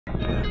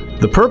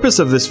The purpose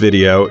of this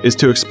video is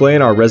to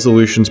explain our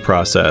resolutions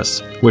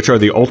process, which are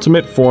the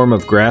ultimate form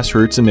of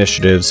grassroots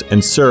initiatives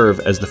and serve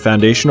as the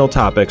foundational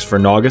topics for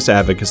NGAUS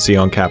advocacy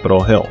on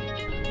Capitol Hill.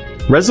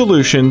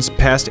 Resolutions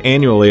passed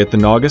annually at the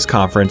NGAUS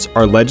conference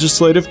are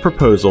legislative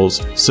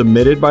proposals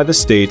submitted by the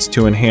states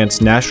to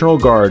enhance National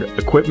Guard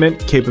equipment,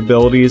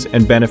 capabilities,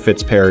 and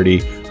benefits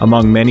parity,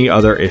 among many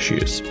other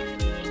issues.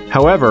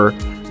 However,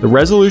 the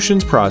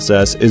resolutions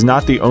process is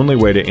not the only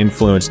way to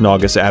influence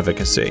NGAUS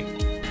advocacy.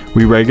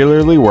 We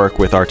regularly work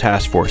with our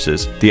task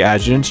forces, the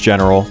Adjutants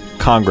General,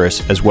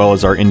 Congress, as well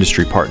as our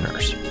industry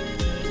partners.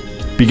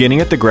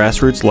 Beginning at the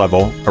grassroots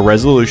level, a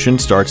resolution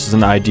starts as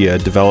an idea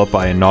developed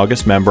by a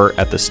NGAUS member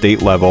at the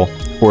state level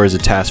or as a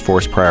task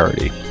force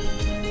priority.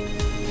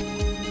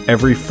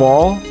 Every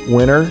fall,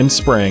 winter, and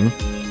spring,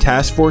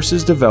 task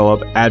forces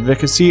develop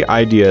advocacy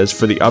ideas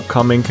for the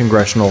upcoming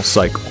congressional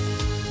cycle.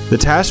 The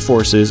task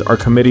forces are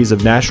committees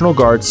of National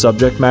Guard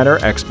subject matter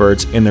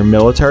experts in their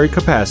military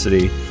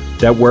capacity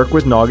that work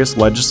with NGAUS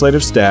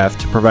legislative staff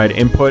to provide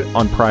input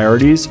on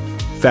priorities,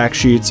 fact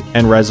sheets,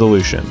 and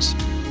resolutions.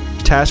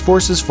 Task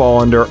forces fall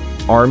under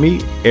Army,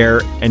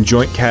 Air, and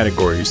Joint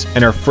categories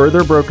and are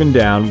further broken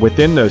down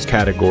within those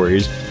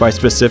categories by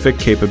specific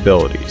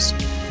capabilities.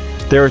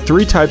 There are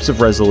three types of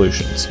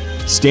resolutions.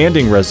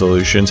 Standing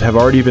resolutions have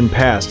already been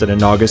passed at a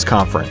NGAUS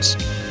conference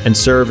and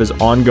serve as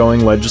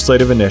ongoing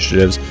legislative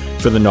initiatives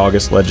for the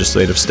NGAUS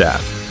legislative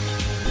staff.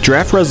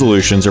 Draft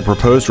resolutions are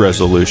proposed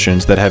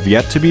resolutions that have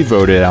yet to be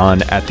voted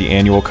on at the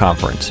annual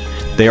conference.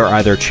 They are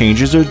either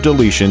changes or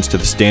deletions to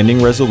the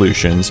standing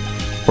resolutions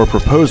or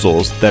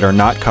proposals that are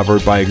not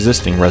covered by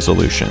existing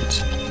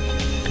resolutions.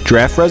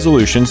 Draft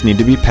resolutions need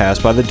to be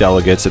passed by the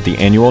delegates at the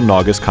annual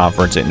NGAUS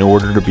conference in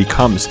order to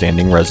become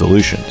standing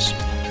resolutions.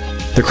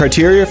 The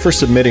criteria for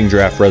submitting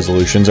draft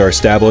resolutions are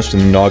established in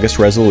the NGAUS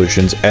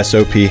Resolutions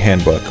SOP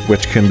Handbook,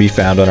 which can be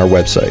found on our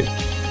website.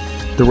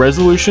 The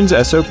Resolutions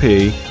SOP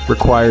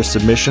requires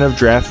submission of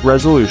draft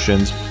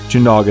resolutions to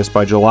NGAUS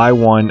by July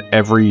 1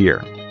 every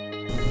year.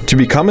 To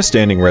become a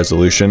standing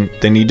resolution,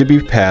 they need to be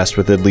passed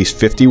with at least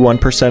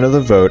 51% of the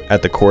vote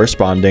at the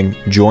corresponding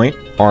Joint,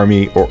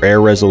 Army, or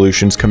Air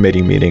Resolutions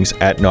Committee meetings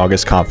at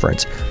NGAUS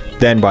conference,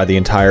 then by the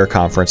entire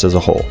conference as a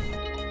whole.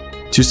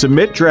 To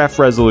submit draft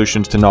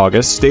resolutions to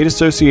NGAUS, state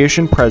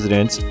association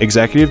presidents,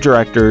 executive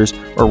directors,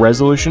 or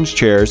resolutions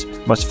chairs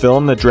must fill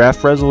in the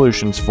draft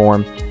resolutions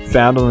form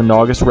found on the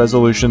NGAUS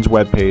Resolutions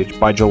webpage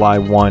by July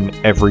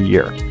 1 every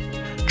year.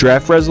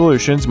 Draft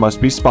resolutions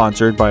must be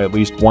sponsored by at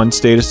least one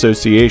state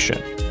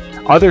association.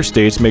 Other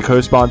states may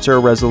co-sponsor a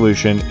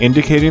resolution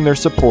indicating their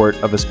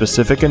support of a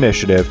specific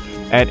initiative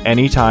at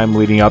any time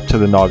leading up to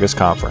the NGAUS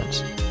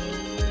conference.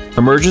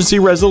 Emergency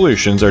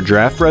resolutions are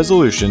draft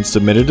resolutions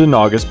submitted to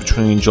NGAUS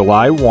between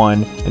July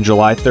 1 and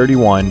July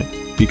 31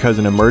 because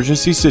an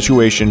emergency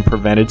situation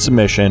prevented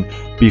submission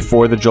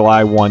before the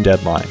July 1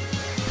 deadline.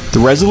 The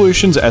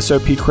resolution's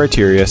SOP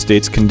criteria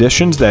states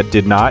conditions that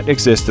did not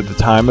exist at the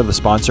time of the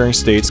sponsoring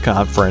state's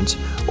conference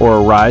or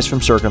arise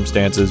from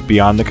circumstances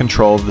beyond the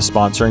control of the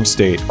sponsoring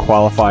state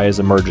qualify as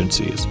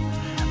emergencies.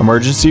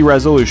 Emergency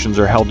resolutions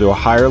are held to a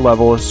higher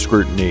level of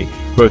scrutiny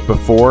both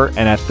before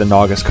and at the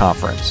NGAUS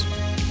conference.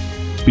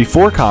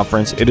 Before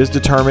conference, it is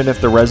determined if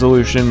the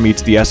resolution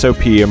meets the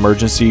SOP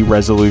emergency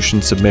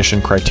resolution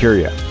submission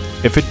criteria.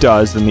 If it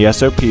does, then the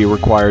SOP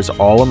requires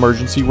all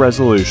emergency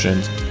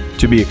resolutions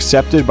to be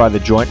accepted by the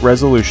Joint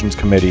Resolutions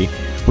Committee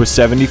with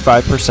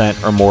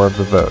 75% or more of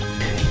the vote.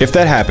 If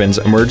that happens,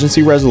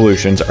 emergency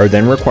resolutions are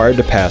then required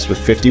to pass with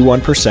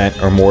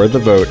 51% or more of the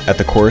vote at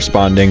the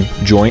corresponding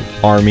Joint,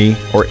 Army,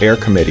 or Air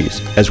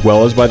committees, as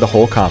well as by the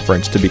whole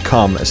conference to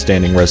become a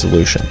standing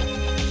resolution.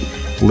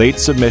 Late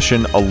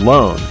submission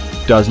alone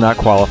does not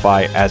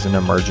qualify as an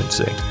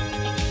emergency.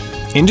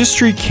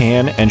 Industry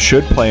can and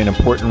should play an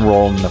important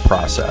role in the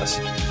process.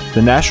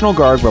 The National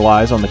Guard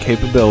relies on the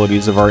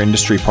capabilities of our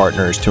industry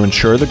partners to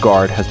ensure the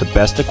Guard has the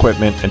best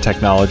equipment and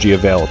technology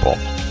available.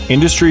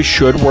 Industry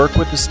should work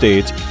with the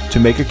states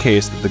to make a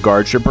case that the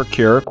Guard should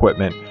procure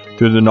equipment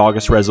through the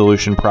NGAUS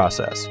resolution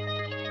process.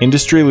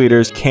 Industry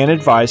leaders can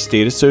advise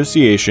state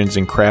associations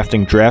in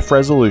crafting draft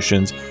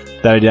resolutions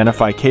that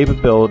identify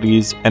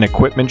capabilities and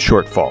equipment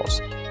shortfalls.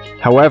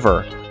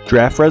 However,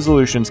 draft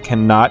resolutions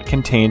cannot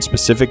contain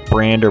specific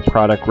brand or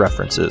product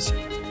references.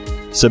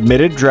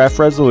 Submitted draft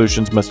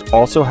resolutions must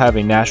also have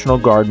a National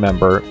Guard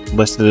member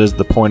listed as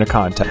the point of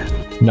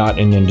contact, not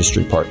an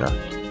industry partner.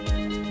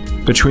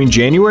 Between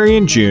January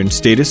and June,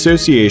 state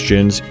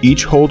associations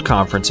each hold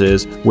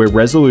conferences where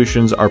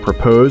resolutions are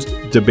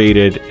proposed,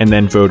 debated, and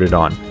then voted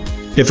on.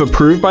 If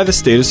approved by the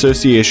State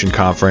Association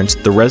Conference,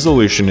 the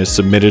resolution is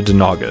submitted to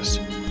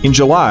NGAUS. In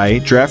July,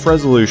 draft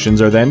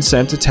resolutions are then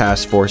sent to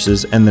task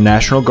forces and the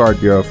National Guard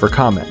Bureau for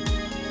comment.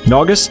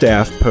 NGAUS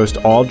staff post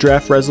all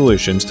draft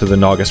resolutions to the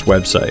NGAUS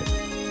website.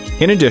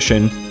 In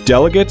addition,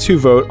 delegates who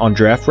vote on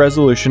draft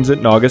resolutions at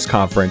NGAUS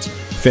conference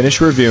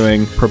finish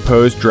reviewing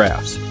proposed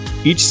drafts.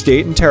 Each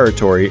state and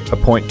territory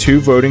appoint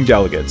 2 voting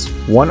delegates,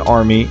 1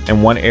 Army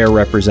and 1 Air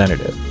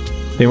representative.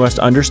 They must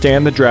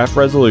understand the draft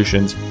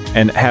resolutions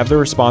and have the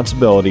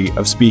responsibility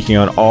of speaking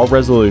on all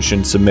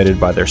resolutions submitted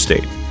by their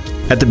state.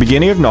 At the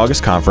beginning of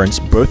NGAUS conference,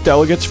 both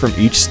delegates from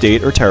each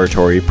state or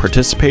territory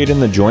participate in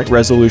the Joint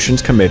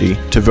Resolutions Committee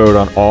to vote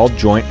on all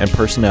joint and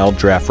personnel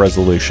draft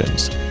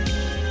resolutions.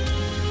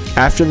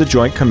 After the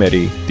Joint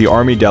Committee, the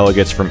Army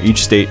delegates from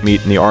each state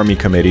meet in the Army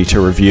Committee to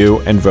review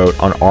and vote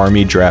on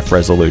Army draft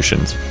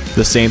resolutions.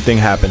 The same thing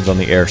happens on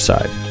the air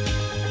side.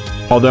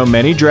 Although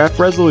many draft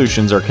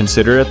resolutions are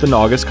considered at the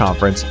NGAUS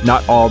conference,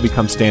 not all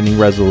become standing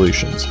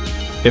resolutions.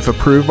 If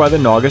approved by the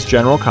NGAUS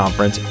General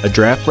Conference, a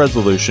draft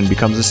resolution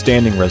becomes a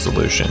standing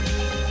resolution.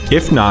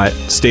 If not,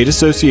 state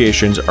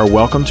associations are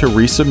welcome to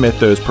resubmit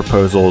those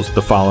proposals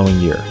the following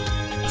year.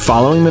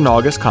 Following the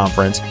NGAUS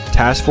conference,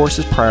 task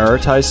forces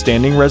prioritize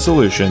standing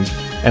resolutions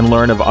and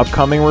learn of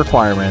upcoming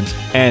requirements,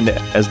 and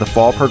as the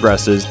fall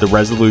progresses, the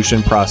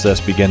resolution process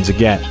begins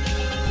again.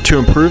 To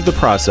improve the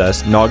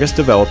process, NGAUS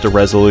developed a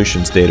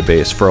resolutions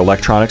database for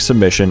electronic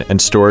submission and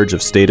storage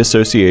of state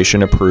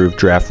association approved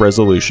draft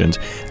resolutions,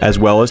 as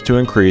well as to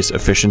increase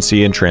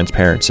efficiency and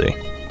transparency.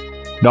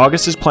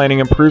 NGAUS is planning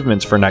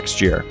improvements for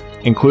next year,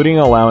 including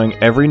allowing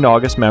every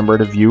NGAUS member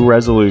to view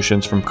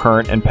resolutions from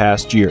current and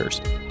past years.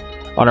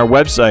 On our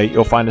website,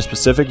 you'll find a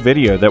specific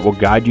video that will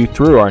guide you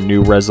through our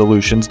new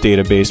resolutions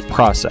database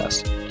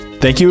process.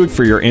 Thank you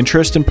for your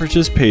interest and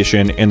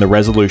participation in the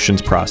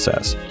resolutions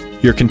process.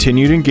 Your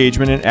continued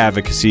engagement and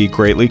advocacy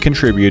greatly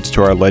contributes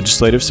to our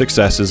legislative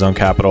successes on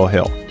Capitol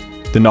Hill.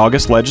 The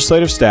NGAUS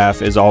legislative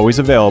staff is always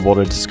available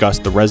to discuss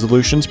the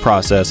resolutions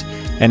process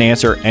and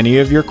answer any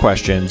of your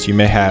questions you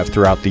may have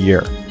throughout the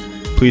year.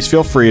 Please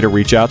feel free to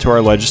reach out to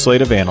our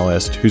legislative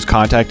analyst, whose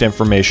contact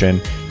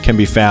information can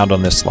be found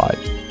on this slide.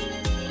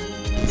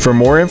 For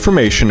more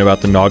information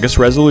about the NGAUS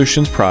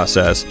resolutions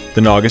process,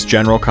 the NGAUS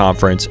General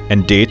Conference,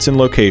 and dates and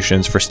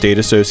locations for state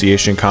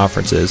association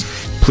conferences,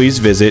 please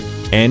visit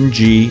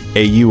NGAUS.org.